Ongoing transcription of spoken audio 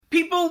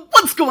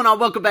going on?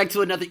 Welcome back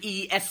to another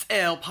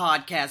ESL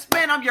podcast.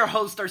 Man, I'm your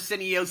host,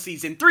 Arsenio,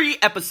 Season 3,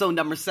 Episode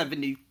number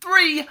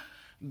 73.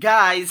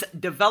 Guys,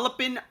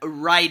 developing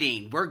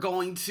writing. We're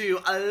going to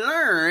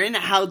learn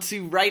how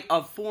to write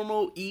a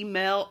formal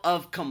email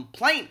of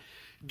complaint.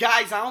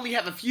 Guys, I only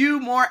have a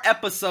few more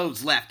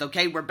episodes left,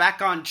 okay? We're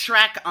back on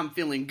track. I'm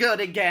feeling good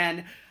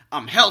again.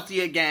 I'm healthy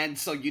again,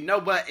 so you know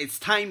what? It's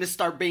time to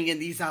start banging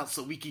these out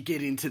so we can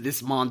get into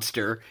this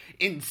monster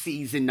in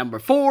season number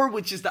 4,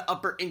 which is the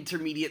upper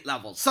intermediate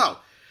level. So,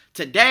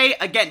 today,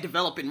 again,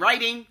 developing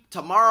writing.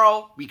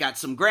 Tomorrow, we got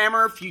some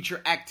grammar,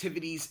 future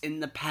activities in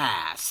the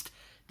past.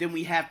 Then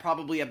we have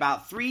probably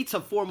about 3 to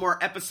 4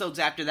 more episodes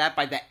after that.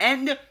 By the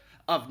end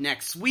of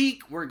next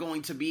week, we're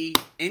going to be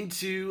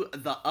into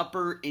the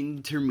upper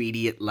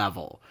intermediate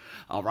level.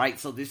 Alright,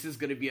 so this is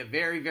going to be a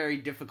very, very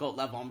difficult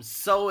level. I'm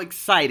so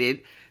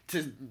excited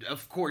to,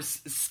 of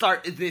course,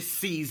 start this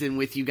season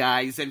with you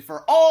guys. And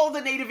for all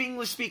the native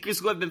English speakers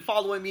who have been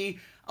following me,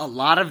 a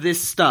lot of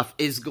this stuff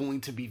is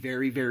going to be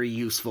very, very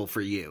useful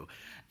for you.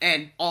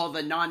 And all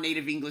the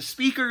non-native English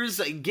speakers,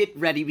 get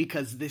ready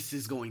because this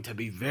is going to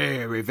be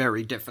very,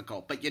 very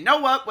difficult. But you know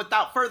what?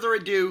 Without further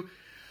ado,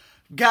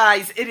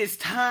 guys, it is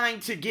time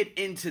to get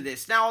into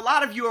this. Now, a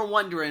lot of you are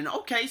wondering,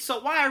 okay,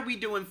 so why are we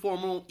doing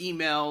formal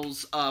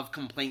emails of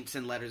complaints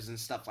and letters and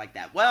stuff like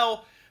that?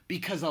 Well,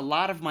 because a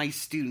lot of my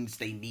students,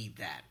 they need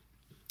that.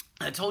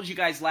 I told you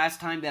guys last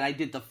time that I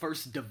did the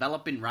first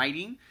developing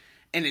writing,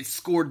 and it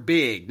scored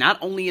big, not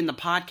only in the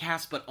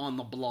podcast, but on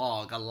the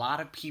blog. A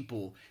lot of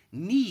people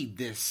need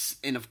this,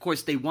 and of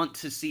course, they want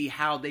to see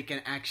how they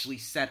can actually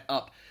set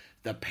up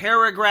the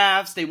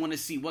paragraphs. They want to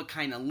see what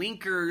kind of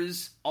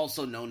linkers,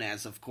 also known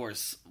as, of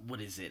course,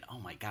 what is it? Oh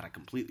my god, I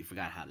completely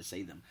forgot how to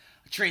say them.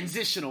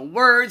 Transitional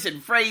words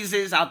and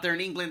phrases. Out there in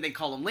England, they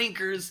call them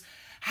linkers.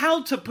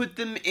 How to put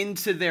them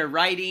into their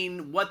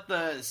writing, what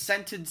the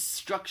sentence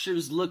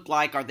structures look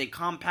like. Are they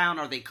compound?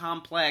 Are they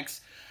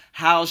complex?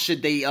 How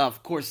should they,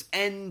 of course,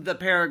 end the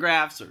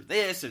paragraphs, or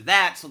this or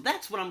that? So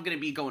that's what I'm going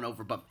to be going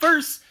over. But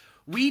first,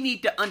 we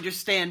need to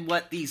understand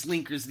what these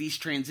linkers, these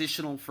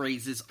transitional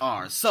phrases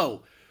are.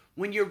 So,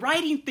 when you're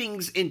writing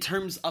things in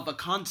terms of a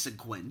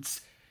consequence,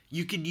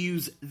 you could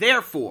use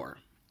therefore,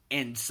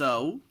 and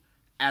so,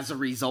 as a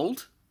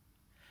result.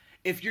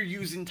 If you're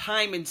using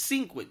time and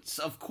sequence,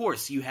 of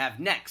course, you have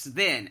next,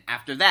 then,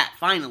 after that,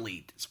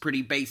 finally. It's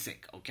pretty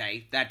basic,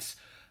 okay? That's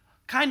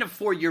kind of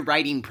for your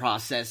writing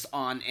process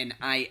on an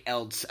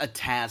IELTS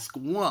task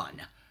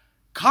 1.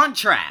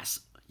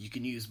 Contrast, you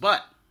can use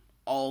but,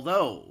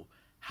 although,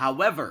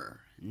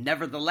 however,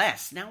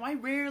 nevertheless. Now, I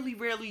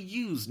rarely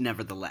use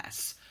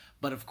nevertheless,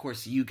 but of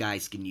course, you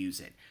guys can use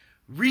it.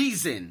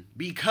 Reason,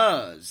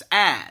 because,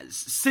 as,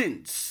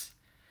 since.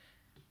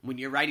 When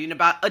you're writing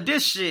about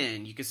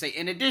addition, you can say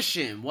in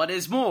addition, what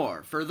is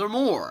more,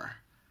 furthermore.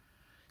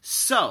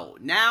 So,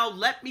 now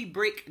let me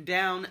break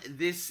down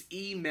this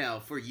email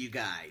for you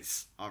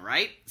guys,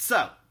 alright?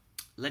 So,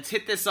 let's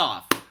hit this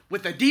off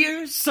with a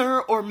dear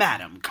sir or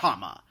madam,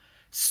 comma,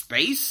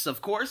 space,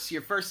 of course,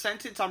 your first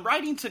sentence. I'm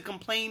writing to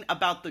complain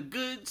about the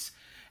goods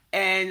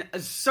and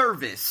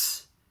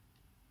service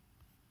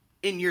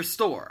in your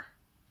store.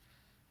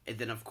 And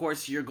then, of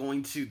course, you're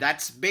going to,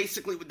 that's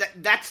basically,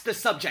 that's the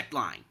subject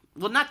line.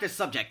 Well, not the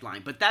subject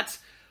line, but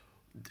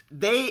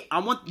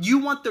you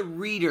want the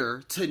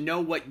reader to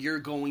know what you're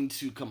going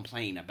to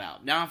complain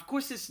about. Now, of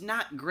course, it's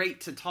not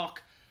great to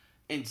talk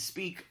and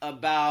speak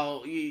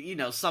about,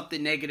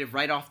 something negative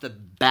right off the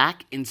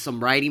back in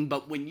some writing,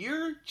 but when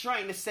you're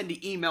trying to send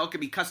an email, it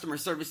could be customer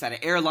service at an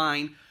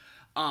airline.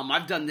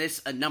 I've done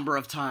this a number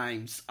of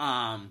times.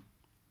 Well,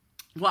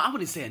 I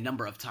wouldn't say a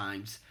number of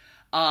times.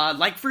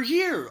 Like for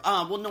here.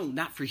 Well, no,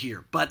 not for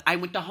here, but I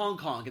went to Hong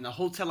Kong, and the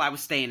hotel I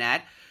was staying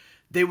at,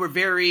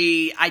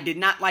 I did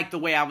not like the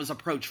way I was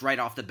approached right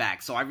off the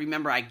back. So I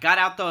remember I got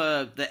out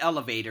the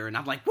elevator and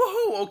I'm like,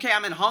 woohoo, okay,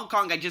 I'm in Hong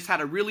Kong. I just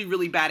had a really,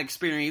 really bad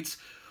experience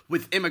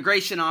with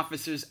immigration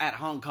officers at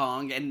Hong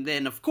Kong. And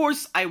then, of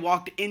course, I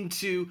walked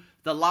into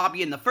the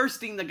lobby and the first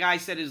thing the guy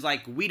said is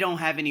like, we don't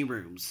have any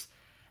rooms.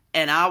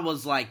 And I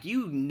was like,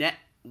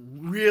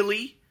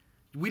 really?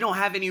 We don't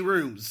have any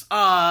rooms?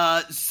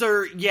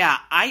 Sir, yeah,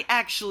 I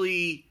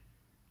actually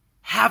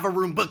have a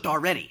room booked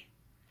already.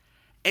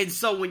 And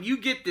so when you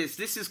get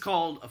this is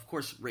called, of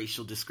course,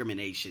 racial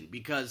discrimination.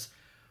 Because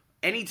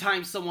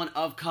anytime someone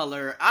of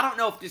color, I don't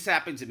know if this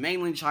happens in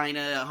mainland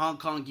China, Hong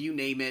Kong, you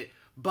name it,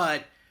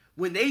 but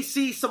when they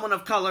see someone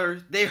of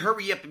color, they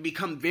hurry up and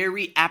become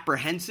very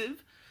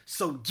apprehensive.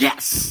 So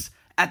yes,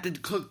 at the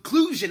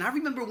conclusion, I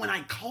remember when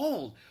I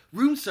called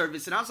room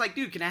service and I was like,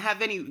 dude, can I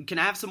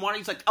have some water?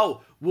 He's like,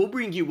 oh, we'll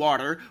bring you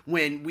water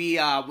when we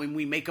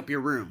make up your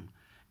room.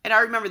 And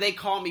I remember they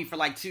called me for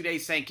like 2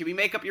 days saying, can we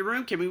make up your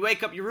room? Can we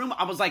wake up your room?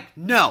 I was like,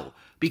 no,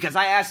 because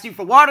I asked you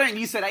for water and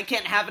you said I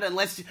can't have it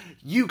unless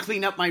you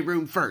clean up my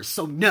room first.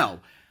 So no.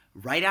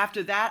 Right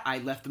after that, I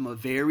left them a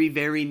very,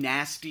 very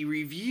nasty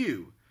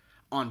review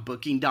on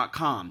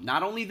Booking.com.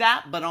 Not only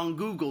that, but on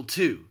Google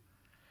too.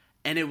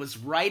 And it was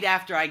right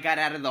after I got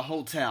out of the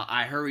hotel.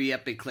 I hurry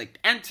up and clicked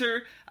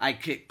enter. I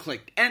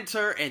clicked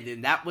enter, and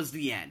then that was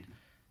the end.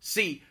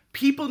 See,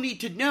 people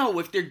need to know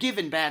if they're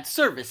given bad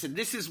service, and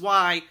this is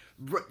why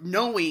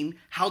knowing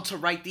how to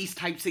write these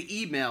types of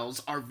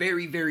emails are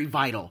very, very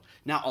vital.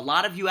 Now, a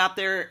lot of you out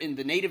there in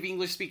the native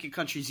English-speaking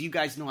countries, you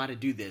guys know how to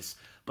do this,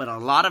 but a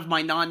lot of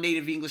my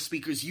non-native English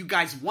speakers, you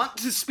guys want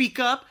to speak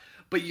up,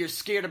 but you're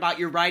scared about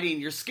your writing,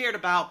 you're scared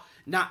about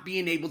not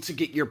being able to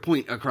get your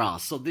point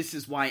across. So this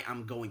is why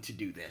I'm going to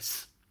do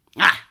this.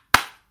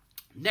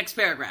 Next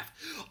paragraph.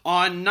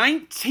 On the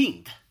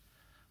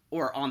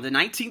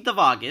 19th of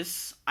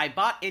August, I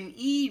bought an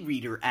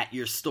e-reader at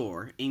your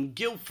store in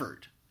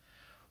Guildford.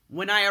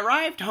 When I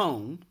arrived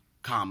home,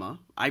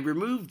 I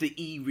removed the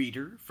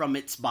e-reader from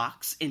its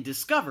box and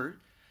discovered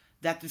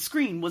that the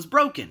screen was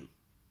broken.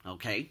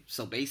 Okay,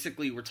 so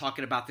basically we're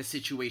talking about the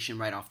situation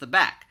right off the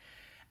bat.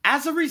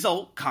 As a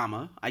result,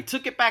 I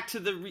took it back to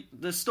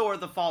the store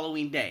the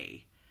following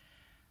day.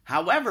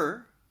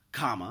 However,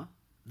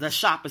 the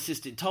shop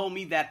assistant told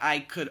me that I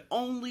could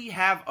only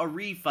have a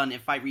refund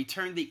if I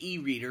returned the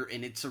e-reader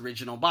in its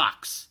original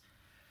box.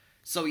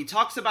 So he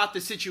talks about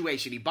the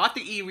situation. He bought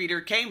the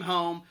e-reader, came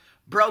home,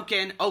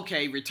 broken,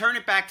 okay, return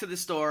it back to the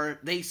store.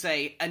 They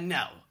say a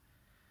no.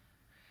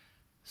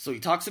 So he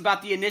talks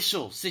about the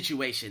initial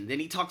situation. Then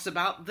he talks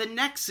about the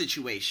next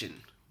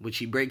situation, which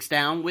he breaks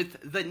down with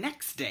the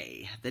next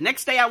day. The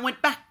next day I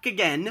went back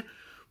again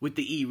with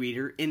the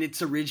e-reader in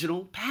its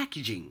original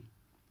packaging,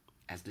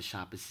 as the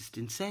shop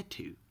assistant said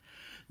to.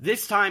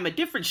 This time, a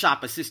different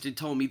shop assistant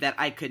told me that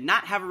I could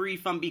not have a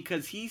refund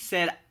because he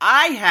said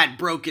I had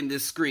broken the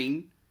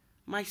screen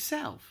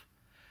myself.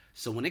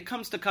 So when it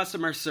comes to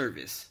customer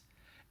service,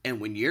 and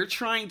when you're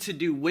trying to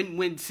do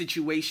win-win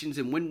situations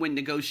and win-win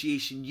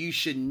negotiation, you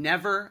should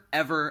never,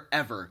 ever,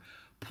 ever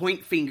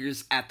point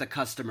fingers at the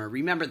customer.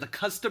 Remember, the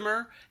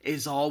customer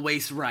is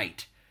always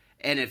right.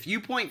 And if you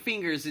point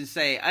fingers and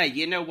say, hey,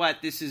 you know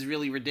what, this is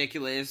really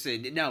ridiculous,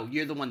 and no,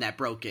 you're the one that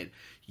broke it,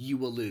 you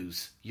will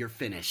lose. You're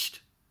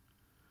finished.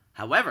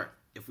 However,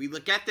 if we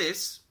look at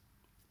this,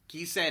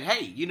 he said,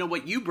 hey, you know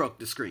what, you broke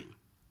the screen.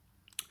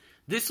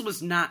 This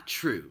was not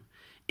true.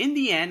 In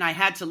the end, I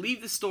had to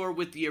leave the store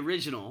with the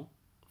original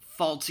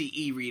faulty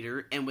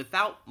e-reader and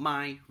without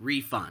my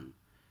refund.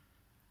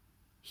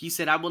 He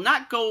said, I will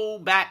not go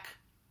back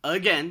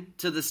again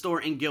to the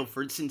store in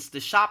Guildford since the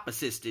shop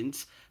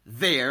assistants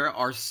there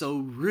are so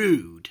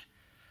rude.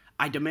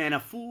 I demand a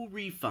full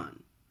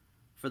refund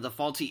for the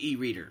faulty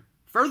e-reader.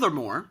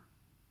 Furthermore,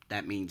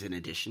 that means in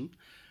addition,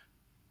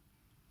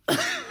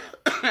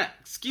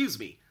 excuse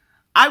me,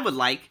 I would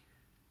like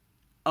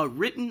a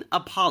written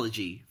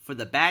apology for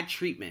the bad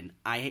treatment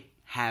I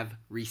have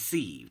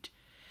received.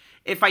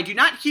 If I do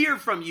not hear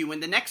from you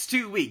in the next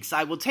 2 weeks,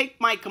 I will take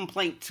my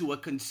complaint to a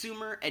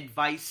consumer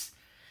advice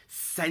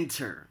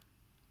center.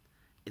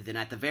 And then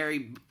at the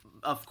very,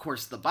 of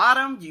course, the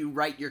bottom, you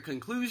write your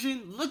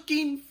conclusion,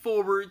 looking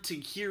forward to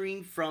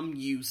hearing from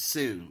you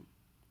soon.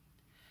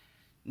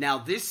 Now,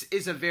 this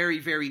is a very,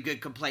 very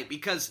good complaint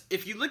because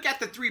if you look at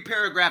the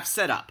 3-paragraph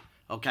setup,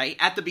 okay,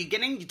 at the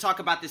beginning, you talk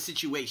about the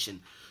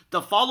situation.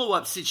 The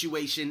follow-up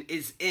situation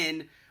is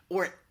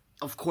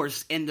of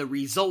course, and the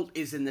result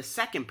is in the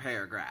 2nd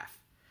paragraph.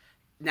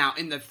 Now,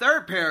 in the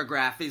 3rd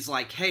paragraph is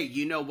like, hey,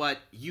 you know what?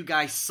 You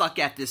guys suck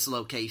at this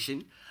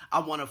location.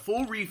 I want a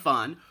full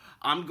refund.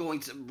 I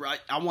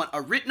want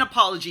a written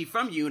apology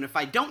from you, and if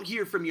I don't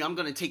hear from you, I'm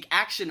going to take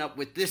action up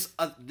with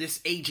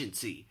this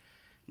agency.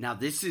 Now,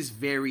 this is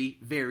very,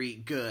 very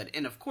good.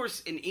 And of course,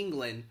 in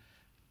England,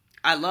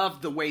 I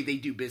love the way they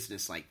do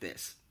business like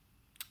this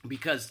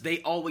because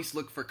they always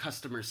look for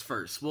customers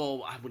first.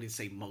 Well, I wouldn't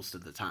say most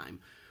of the time,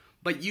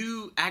 but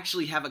you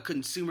actually have a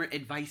consumer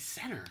advice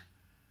center.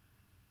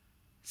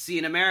 See,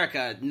 in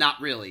America,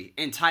 not really.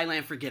 In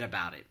Thailand, forget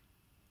about it.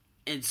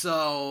 And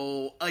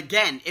so,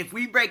 again, if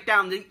we break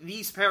down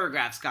these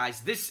paragraphs,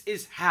 guys, this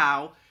is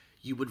how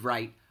you would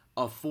write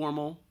a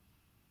formal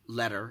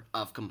letter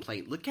of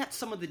complaint. Look at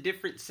some of the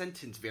different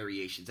sentence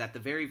variations. At the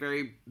very,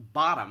 very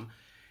bottom,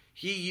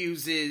 he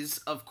uses,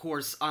 of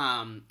course,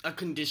 a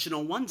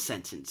conditional 1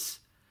 sentence,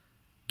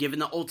 given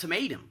the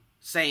ultimatum,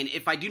 saying,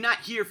 if I do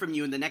not hear from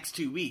you in the next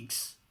 2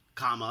 weeks,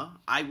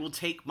 I will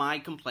take my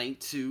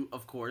complaint to,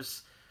 of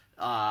course,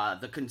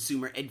 the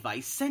Consumer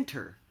Advice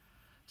Center.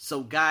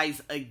 So,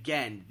 guys,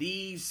 again,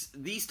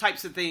 these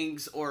types of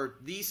things, or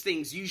these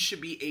things, you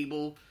should be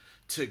able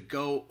to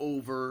go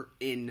over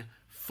in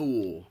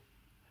full.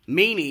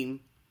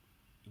 Meaning,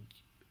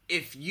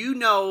 if you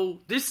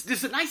know, this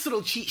is a nice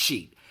little cheat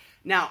sheet.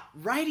 Now,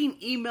 writing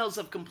emails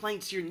of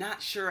complaints, you're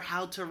not sure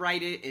how to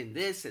write it, and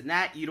this and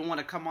that. You don't want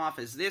to come off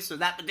as this or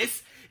that, but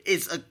this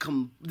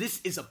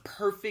is a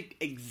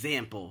perfect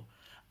example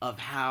of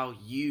how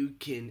you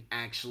can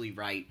actually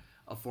write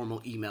a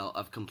formal email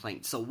of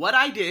complaint. So what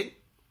I did,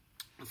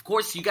 of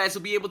course, you guys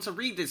will be able to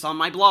read this on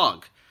my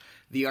blog,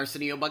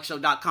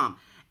 thearseniobuckshow.com.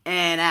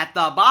 And at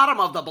the bottom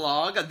of the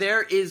blog,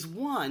 there is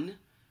one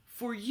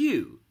for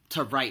you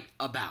to write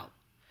about.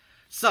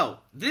 So,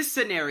 this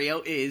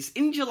scenario is,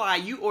 in July,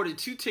 you ordered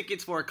 2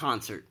 tickets for a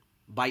concert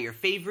by your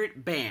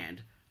favorite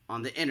band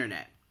on the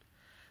internet.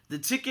 The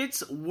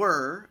tickets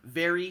were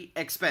very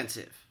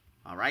expensive.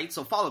 All right,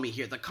 so follow me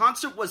here. The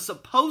concert was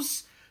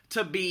supposed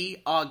to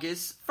be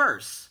August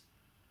 1st,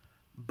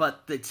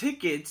 but the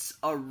tickets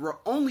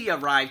only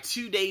arrived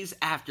 2 days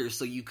after,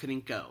 so you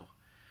couldn't go.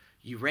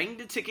 You rang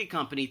the ticket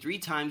company 3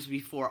 times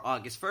before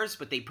August 1st,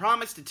 but they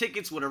promised the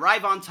tickets would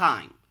arrive on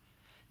time.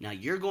 Now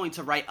you're going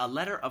to write a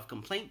letter of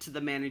complaint to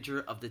the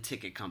manager of the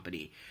ticket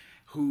company,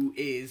 who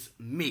is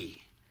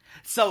me.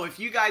 So if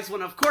you guys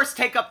want to, of course,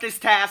 take up this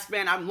task,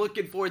 man, I'm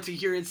looking forward to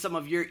hearing some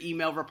of your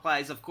email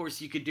replies. Of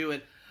course, you could do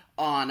it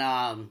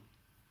on,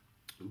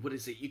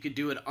 you could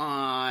do it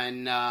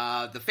on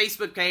the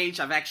Facebook page.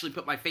 I've actually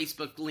put my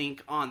Facebook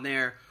link on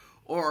there.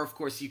 Or, of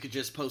course, you could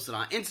just post it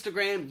on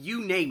Instagram.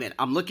 You name it.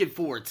 I'm looking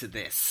forward to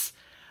this.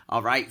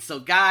 All right. So,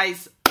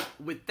 guys,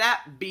 with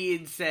that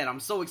being said,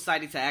 I'm so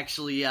excited to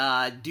actually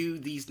do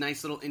these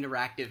nice little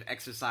interactive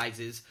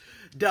exercises.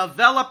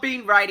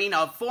 Writing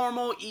a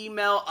formal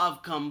email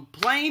of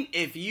complaint.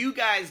 If you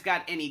guys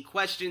got any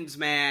questions,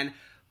 man,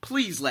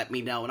 please let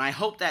me know. And I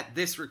hope that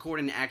this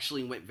recording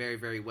actually went very,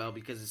 very well,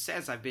 because it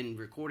says I've been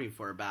recording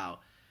for about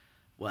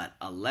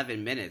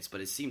 11 minutes, but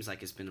it seems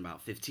like it's been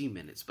about 15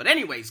 minutes. But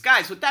anyways,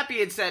 guys, with that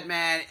being said,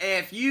 man,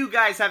 if you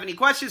guys have any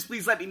questions,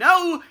 please let me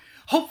know.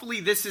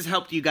 Hopefully this has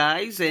helped you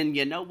guys, and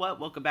you know what?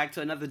 Welcome back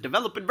to another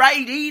Developing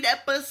Writing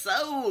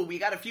episode. We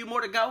got a few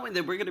more to go, and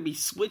then we're going to be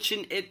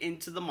switching it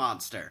into the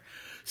monster.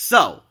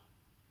 So,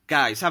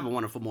 guys, have a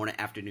wonderful morning,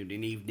 afternoon,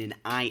 and evening.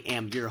 I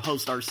am your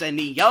host,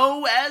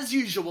 Arsenio, as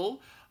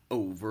usual.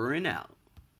 Over and out.